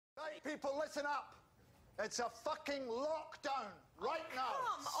People, listen up. It's a fucking lockdown right now.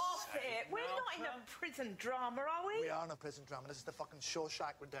 Come off it. We're not in a prison drama, are we? We are in a prison drama. This is the fucking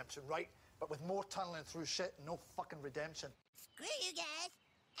Shawshank Redemption, right? But with more tunneling through shit and no fucking redemption. Screw you guys.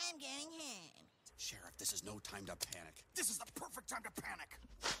 I'm going home. Sheriff, this is no time to panic. This is the perfect time to panic.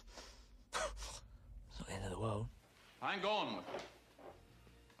 It's not the end of the world. I ain't going with you.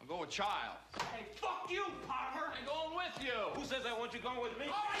 I'll go with Child. Hey, fuck you, Palmer! I'm going with you. Who says I want you going with me?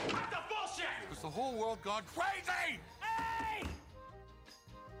 All right, cut the bullshit! Has the whole world gone crazy? Hey!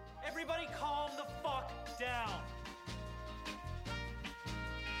 Everybody calm the fuck down.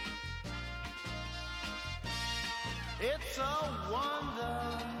 It's a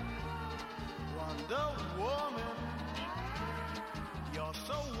Wonder Woman. You're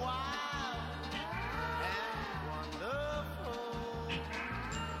so wild and wonderful.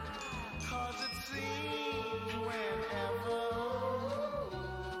 'Cause it seems whenever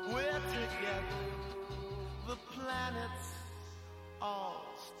we're together, the planets all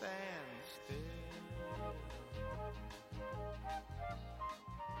stand still.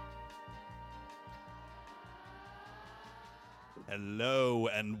 Hello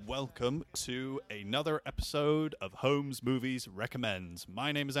and welcome to another episode of Holmes Movies Recommends.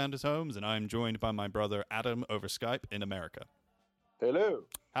 My name is Anders Holmes and I'm joined by my brother Adam over Skype in America. Hello.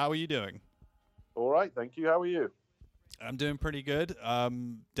 How are you doing? All right, thank you. How are you? I'm doing pretty good.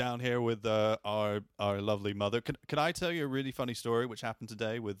 Down here with our lovely mother. Can I tell you a really funny story which happened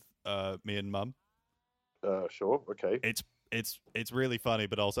today with me and Mum? Sure. Okay. It's really funny,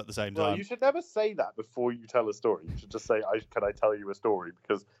 but also at the same time. Well, you should never say that before you tell a story. You should just say, "Can I tell you a story?"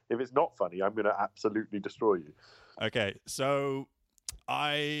 Because if it's not funny, I'm going to absolutely destroy you. Okay, so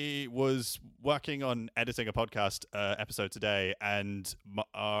I was working on editing a podcast episode today, and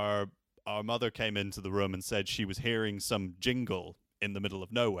our mother came into the room and said she was hearing some jingle in the middle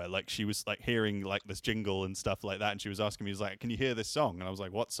of nowhere. Like she was like hearing like this jingle and stuff like that, and she was asking me, "Can you hear this song?" And I was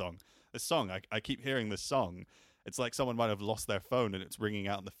like, "What song?" This song. I keep hearing this song. It's like someone might have lost their phone and it's ringing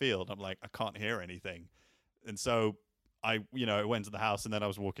out in the field. I'm like, I can't hear anything. And so I went to the house and then I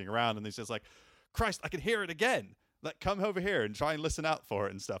was walking around and he says like, Christ, I can hear it again. Like, come over here and try and listen out for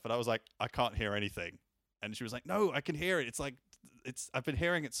it and stuff. And I was like, I can't hear anything. And she was like, no, I can hear it. I've been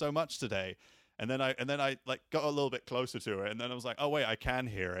hearing it so much today. And then I like got a little bit closer to it. And then I was like, oh wait, I can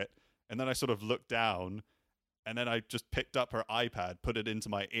hear it. And then I sort of looked down. And then I just picked up her iPad, put it into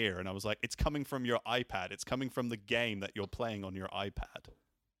my ear, and I was like, it's coming from your iPad. It's coming from the game that you're playing on your iPad.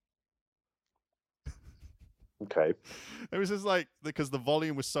 Okay. It was just like, because the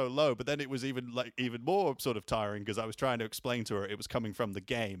volume was so low, but then it was even more sort of tiring because I was trying to explain to her it was coming from the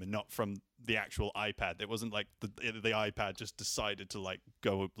game and not from the actual iPad. It wasn't like the iPad just decided to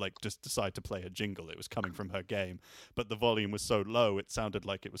just decide to play a jingle. It was coming from her game. But the volume was so low, it sounded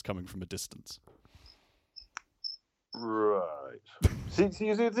like it was coming from a distance. Right. See,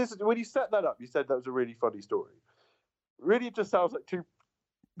 this when you set that up, you said that was a really funny story. Really, it just sounds like two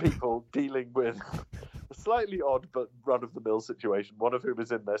people dealing with a slightly odd but run-of-the-mill situation. One of whom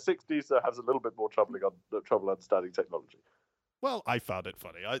is in their 60s, so has a little bit more trouble understanding technology. Well, I found it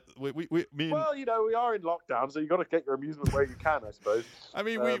funny. Well, we are in lockdown, so you got to get your amusement where you can, I suppose. I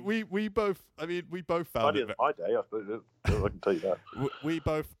mean, we both found funnier it. Than my day, I suppose. I can tell you that.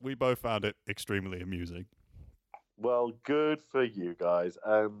 We both found it extremely amusing. Well, good for you guys.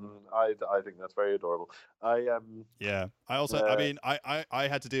 I think that's very adorable. Yeah. I also, I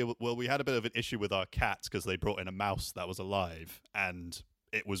had to deal with. Well, we had a bit of an issue with our cats because they brought in a mouse that was alive and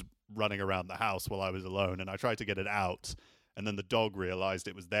it was running around the house while I was alone. And I tried to get it out, and then the dog realized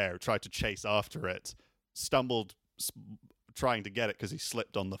it was there, tried to chase after it, stumbled trying to get it because he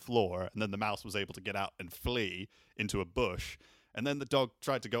slipped on the floor, and then the mouse was able to get out and flee into a bush. And then the dog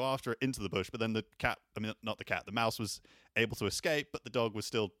tried to go after it into the bush, but then the mouse was able to escape, but the dog was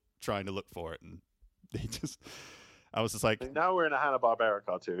still trying to look for it. And I was just like... Now we're in a Hanna-Barbera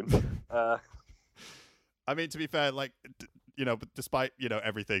cartoon. I mean, to be fair, but despite,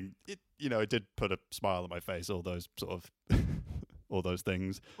 everything, it did put a smile on my face, all those sort of... all those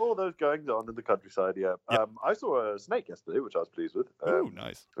things. All those goings on in the countryside, yeah. Yep. I saw a snake yesterday, which I was pleased with. Oh,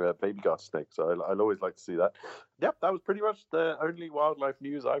 nice. Baby garter snake, so I'll always like to see that. Yep, that was pretty much the only wildlife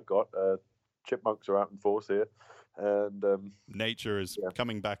news I've got. Chipmunks are out in force here. And nature is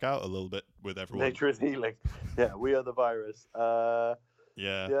coming back out a little bit with everyone. Nature is healing. Yeah, we are the virus.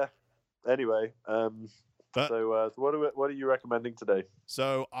 Yeah. Anyway, so what are you recommending today?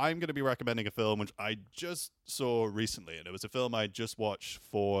 So I'm going to be recommending a film which I just saw recently, and it was a film I just watched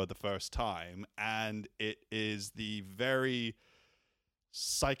for the first time, and it is the very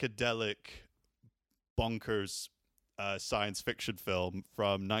psychedelic, bonkers science fiction film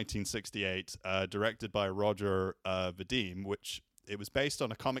from 1968, directed by Roger Vadim, which it was based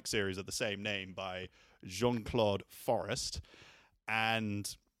on a comic series of the same name by Jean-Claude Forest,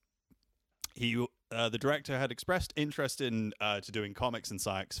 and he. The director had expressed interest in to doing comics and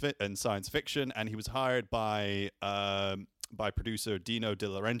science fiction, and he was hired by producer Dino De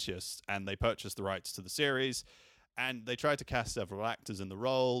Laurentiis, and they purchased the rights to the series. And they tried to cast several actors in the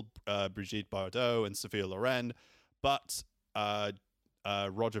role, Brigitte Bardot and Sophia Loren, but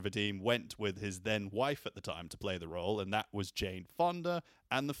Roger Vadim went with his then wife at the time to play the role, and that was Jane Fonda,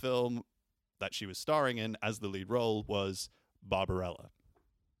 and the film that she was starring in as the lead role was Barbarella.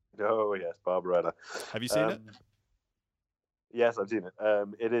 Oh yes, Barbarella. Have you seen it? Yes, I've seen it.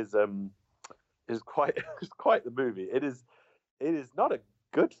 It is quite it's quite the movie. It is not a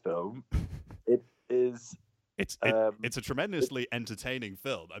good film. It is. It's a tremendously entertaining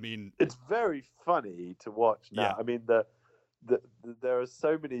film. I mean, it's very funny to watch now. Yeah. I mean, there are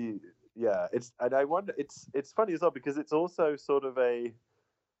so many. Yeah, and I wonder. It's funny as well because it's also sort of it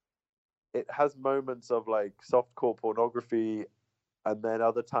has moments of like softcore pornography, and then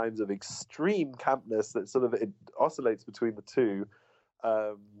other times of extreme campness that sort of it oscillates between the two.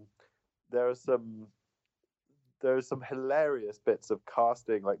 There are some hilarious bits of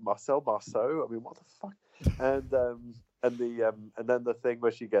casting, like Marcel Marceau. I mean, what the fuck? And then the thing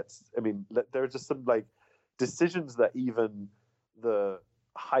where she gets. I mean, there are just some like decisions that even the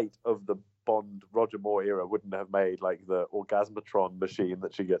height of the Bond Roger Moore era wouldn't have made, like the Orgasmatron machine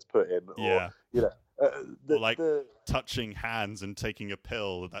that she gets put in. Yeah. Or, you know, touching hands and taking a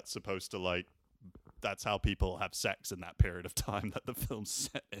pill that's supposed to like. That's how people have sex in that period of time that the film's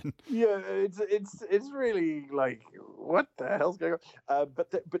set in. Yeah, it's really like what the hell's going on?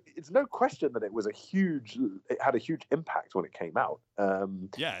 But it's no question that it had a huge impact when it came out.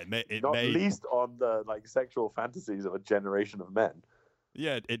 It made least on the like sexual fantasies of a generation of men.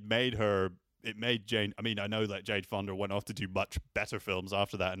 Yeah, it made Jane. I mean, I know that Jane Fonda went off to do much better films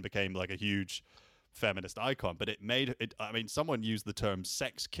after that and became like a huge feminist icon. But it made it. I mean, someone used the term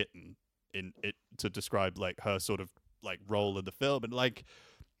 "sex kitten" in it to describe like her sort of like role in the film, and like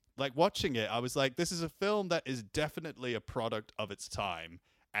watching it, I was like, this is a film that is definitely a product of its time,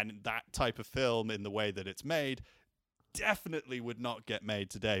 and that type of film in the way that it's made definitely would not get made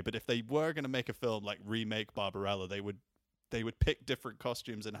today. But if they were going to make a film like remake Barbarella, they would pick different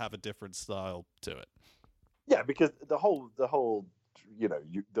costumes and have a different style to it. Yeah, because the whole the whole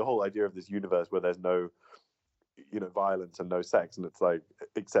idea of this universe where there's no violence and no sex, and it's like,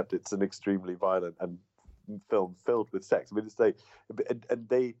 except it's an extremely violent and film filled with sex. I mean, it's like,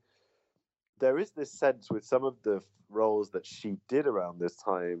 there is this sense with some of the roles that she did around this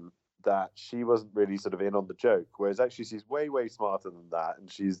time that she wasn't really sort of in on the joke, whereas actually she's way smarter than that,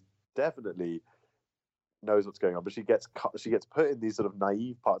 and she's definitely knows what's going on, but she gets put in these sort of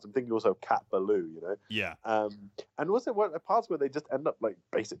naive parts. I'm thinking also Cat Ballou, Yeah. And also parts where they just end up like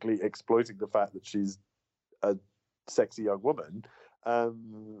basically exploiting the fact that she's a sexy young woman,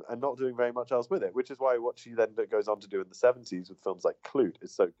 and not doing very much else with it, which is why what she then goes on to do in the 70s with films like Klute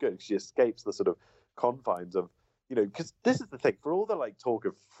is so good. She escapes the sort of confines of, because this is the thing, for all the like talk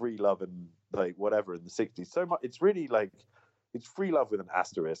of free love and like whatever in the 60s, so much it's really like it's free love with an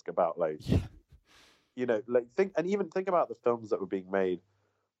asterisk about like think about the films that were being made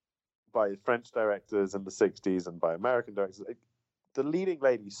by French directors in the 60s and by American directors. Like, the leading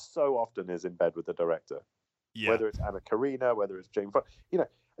lady so often is in bed with the director. Yeah. Whether it's Anna Karina, whether it's Jane Fonda,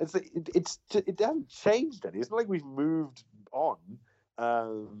 it hasn't changed any. It's not like we've moved on.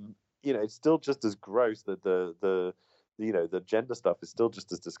 It's still just as gross that the gender stuff is still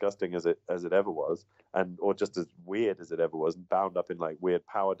just as disgusting as it ever was, or just as weird as it ever was, and bound up in like weird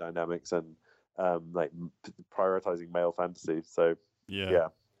power dynamics and like prioritizing male fantasies. So yeah.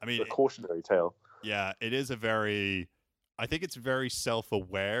 I mean, it's a cautionary tale. Yeah, it is I think it's very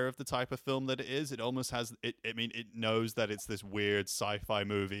self-aware of the type of film that it is. It almost has it. I mean, it knows that it's this weird sci-fi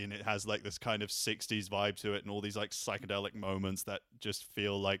movie, and it has like this kind of 60s vibe to it, and all these like psychedelic moments that just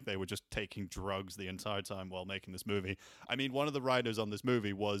feel like they were just taking drugs the entire time while making this movie. I mean, one of the writers on this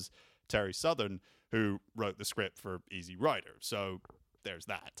movie was Terry Southern, who wrote the script for Easy Rider. So there's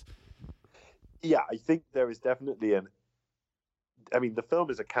that. Yeah, I think there is definitely the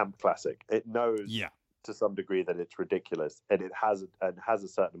film is a camp classic. It knows. Yeah. To some degree that it's ridiculous, and it has a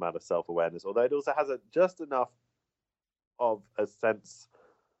certain amount of self-awareness, although it also has just enough of a sense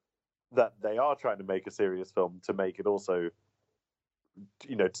that they are trying to make a serious film to make it also,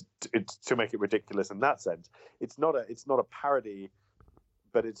 to make it ridiculous in that sense. It's not a parody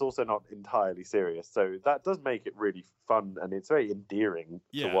but it's also not entirely serious. So that does make it really fun, and it's very endearing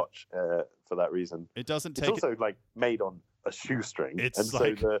to watch for that reason. It doesn't take. It's also like made on a shoestring, It's and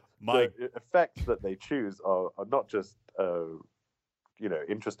like so the effects that they choose are not just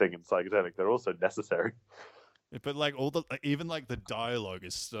interesting and psychedelic; they're also necessary. But like even like the dialogue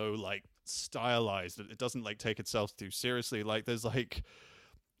is so like stylized that it doesn't like take itself too seriously. Like there's like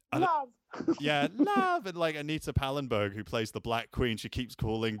love, love, and like Anita Pallenberg, who plays the Black Queen, she keeps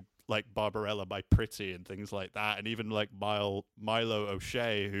calling like Barbarella by pretty and things like that, and even like Milo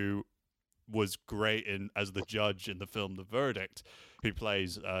O'Shea, who was great as the judge in the film The Verdict, who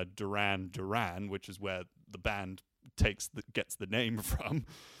plays Duran Duran, which is where the band gets the name from.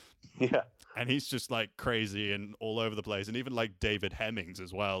 Yeah. And he's just like crazy and all over the place. And even like David Hemmings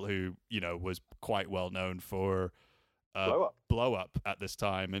as well, who, was quite well known for Blow Up at this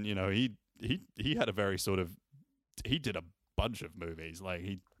time. And, he had a very he did a bunch of movies. Like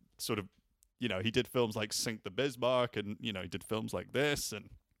he sort of, he did films like Sink the Bismarck, and, he did films like this and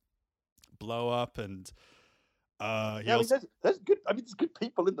Blow Up, and there's good. I mean, there's good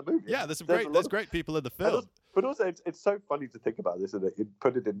people in the movie. Yeah, there's great people in the film. But also, it's so funny to think about this, and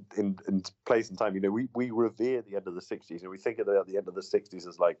put it in place and time. We revere the end of the '60s, and we think of the end of the '60s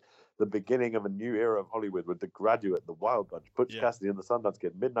as like the beginning of a new era of Hollywood with The Graduate, The Wild Bunch, Butch Cassidy and the Sundance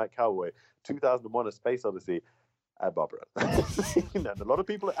Kid, Midnight Cowboy, 2001: A Space Odyssey, and Barbara. And a lot of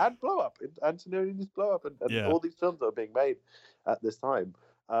people, and Blow Up, Antonioni's Blow Up, and all these films that are being made at this time.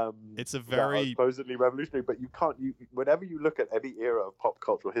 It's a very supposedly revolutionary, but whenever you look at any era of pop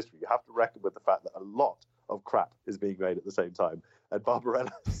cultural history, you have to reckon with the fact that a lot of crap is being made at the same time, and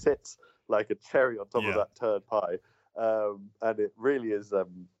Barbarella sits like a cherry on top of that turd pie, and it really is.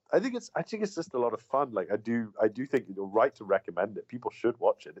 I think it's just a lot of fun. Like I do think you're right to recommend it. People should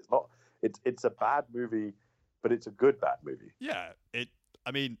watch it. It's a bad movie, but it's a good bad movie. Yeah,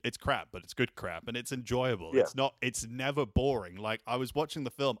 it's crap, but it's good crap, and it's enjoyable. Yeah. It's never boring. Like, I was watching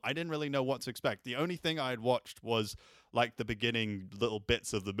the film, I didn't really know what to expect. The only thing I had watched was, like, the beginning little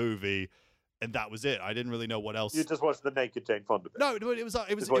bits of the movie, and that was it. I didn't really know what else. You just watched the naked Jane Fonda bit. No, it was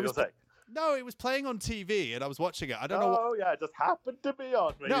No, it was playing on TV, and I was watching it. I don't know. Oh yeah, it just happened to be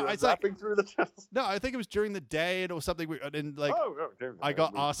on. No, it's zapping through the channels. No, I think it was during the day or something. And like, I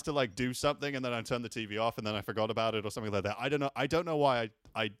got asked to like do something, and then I turned the TV off, and then I forgot about it or something like that. I don't know why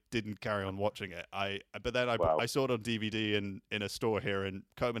I didn't carry on watching it. But then I saw it on DVD in a store here in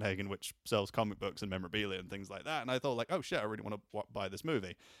Copenhagen, which sells comic books and memorabilia and things like that. And I thought like, oh shit, I really want to buy this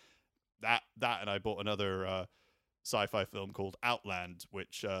movie. That and I bought another sci-fi film called Outland,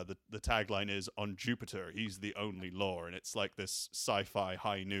 which the tagline is "On Jupiter, he's the only law," and it's like this sci-fi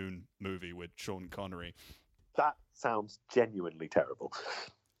high noon movie with Sean Connery. That sounds genuinely terrible.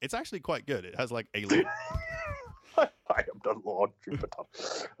 It's actually quite good. It has like alien. I am the law on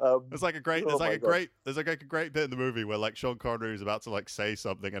Jupiter. There's like a great bit in the movie where like Sean Connery is about to like say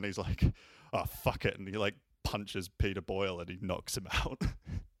something, and he's like, "Oh fuck it," and he like punches Peter Boyle and he knocks him out.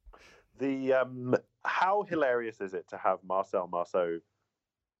 How hilarious is it to have Marcel Marceau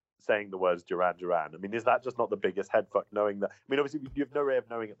saying the words Duran Duran? I mean, is that just not the biggest headfuck knowing that? I mean, obviously, you have no way of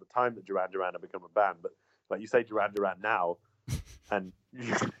knowing at the time that Duran Duran had become a band, but like you say Duran Duran now, and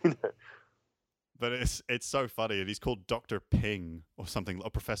you know. But it's so funny, and he's called Dr. Ping or something,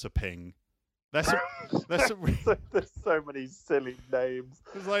 or Professor Ping. There's so many silly names.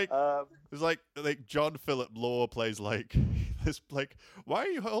 It's like John Philip Law plays like this. Like, why are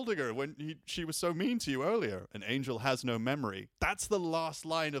you holding her when she was so mean to you earlier? An angel has no memory. That's the last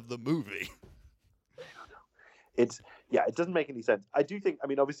line of the movie. It doesn't make any sense. I do think. I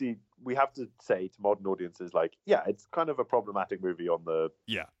mean, obviously, we have to say to modern audiences, like, it's kind of a problematic movie on the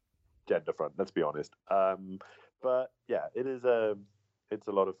gender front. Let's be honest. But yeah, it is. It's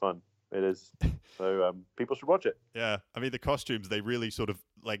a lot of fun. It is. So people should watch it. Yeah, I mean the costumes. They really sort of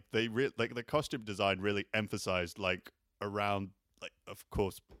like the costume design really emphasized like around like of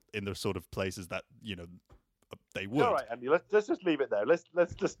course in the sort of places that they would. All right, Andy. Let's just leave it there. Let's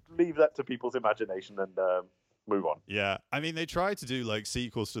just leave that to people's imagination and move on. Yeah, I mean they tried to do like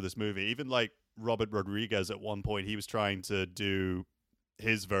sequels to this movie. Even like Robert Rodriguez at one point, he was trying to do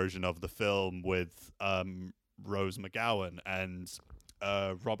his version of the film with Rose McGowan and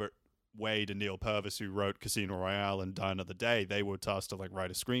Robert Wade and Neil Purvis, who wrote Casino Royale and Die Another Day. They were tasked to like write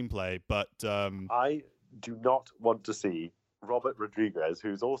a screenplay, but I do not want to see Robert Rodriguez,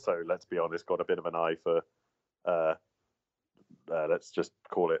 who's also, let's be honest, got a bit of an eye for let's just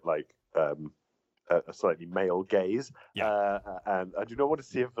call it like a slightly male gaze. And I do not want to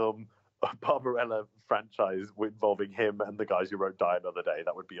see a film, a Barbarella franchise involving him and the guys who wrote Die Another Day.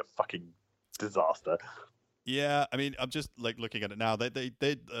 That would be a fucking disaster. Yeah, I mean, I'm just like looking at it now. They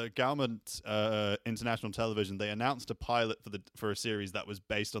Gaumont International Television, they announced a pilot for a series that was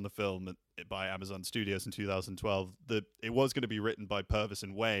based on the film by Amazon Studios in 2012. It was going to be written by Purvis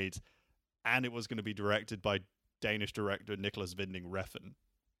and Wade, and it was going to be directed by Danish director Nicholas Winding Refn.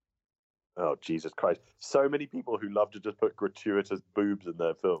 Oh, Jesus Christ. So many people who love to just put gratuitous boobs in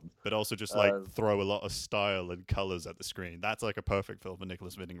their films. But also just like throw a lot of style and colours at the screen. That's like a perfect film for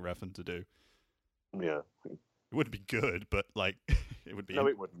Nicholas Winding Refn to do. Yeah. It wouldn't be good, but like it would be. No,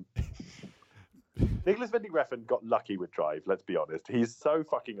 it wouldn't. Nicholas Winding Refn got lucky with Drive, let's be honest. He's so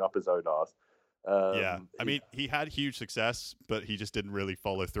fucking up his own arse. Yeah. I mean, he had huge success, but he just didn't really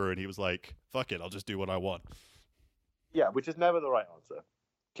follow through, and he was like, fuck it, I'll just do what I want. Yeah, which is never the right answer.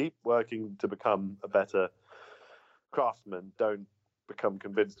 Keep working to become a better craftsman. Don't become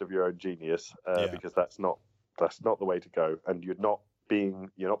convinced of your own genius, because that's not the way to go. And you're not being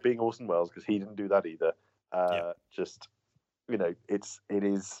Orson Welles, because he didn't do that either. Just,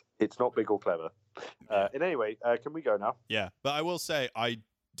 it's not big or clever. In any way, can we go now? Yeah, but I will say I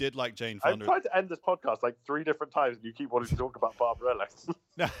did like Jane Fonda. I've tried to end this podcast like 3 different times, and you keep wanting to talk about Barbarella.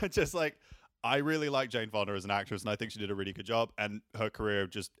 No, just like I really like Jane Fonda as an actress, and I think she did a really good job. And her career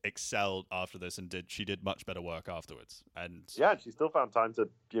just excelled after this, and she did much better work afterwards. And yeah, she still found time to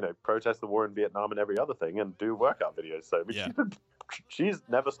protest the war in Vietnam and every other thing, and do workout videos. So I mean, she's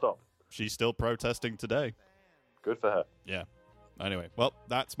never stopped. She's still protesting today. Good for her. Yeah. Anyway, well,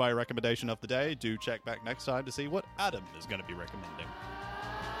 that's my recommendation of the day. Do check back next time to see what Adam is going to be recommending.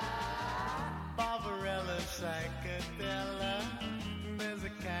 Barbarella psychedelic. There's a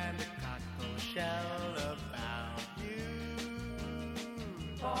kind of cocktail shell about you.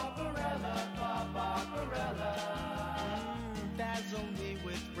 Barbarella, Barbarella. Dazzle me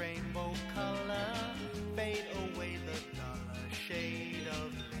with rainbow color. Fade away the duller shade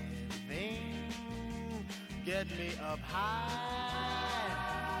of living. Get me up high.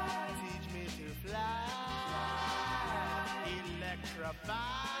 Teach me to fly.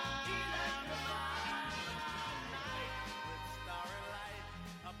 Electrify.